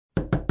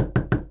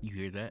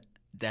You hear that?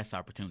 That's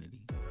opportunity.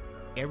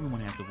 Everyone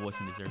has a voice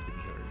and deserves to be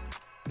heard.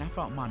 And I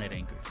found mine at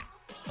Anchor.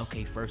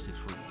 Okay, first it's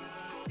free.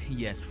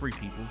 Yes, free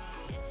people.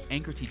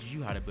 Anchor teaches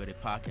you how to build a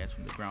podcast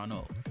from the ground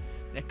up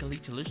that can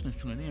lead to listeners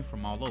tuning in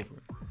from all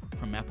over,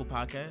 from Apple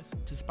Podcasts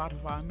to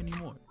Spotify and many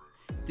more.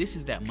 This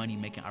is that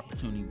money-making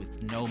opportunity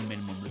with no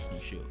minimum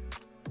listenership.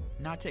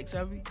 Not tech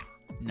savvy?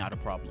 Not a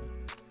problem.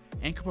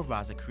 Anchor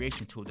provides a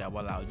creation tool that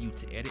will allow you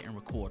to edit and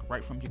record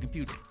right from your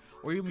computer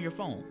or even your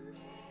phone.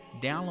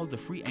 Download the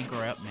free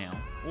Anchor app now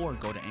or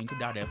go to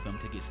anchor.fm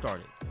to get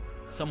started.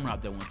 Someone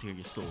out there wants to hear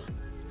your story,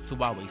 so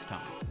why waste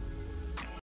time?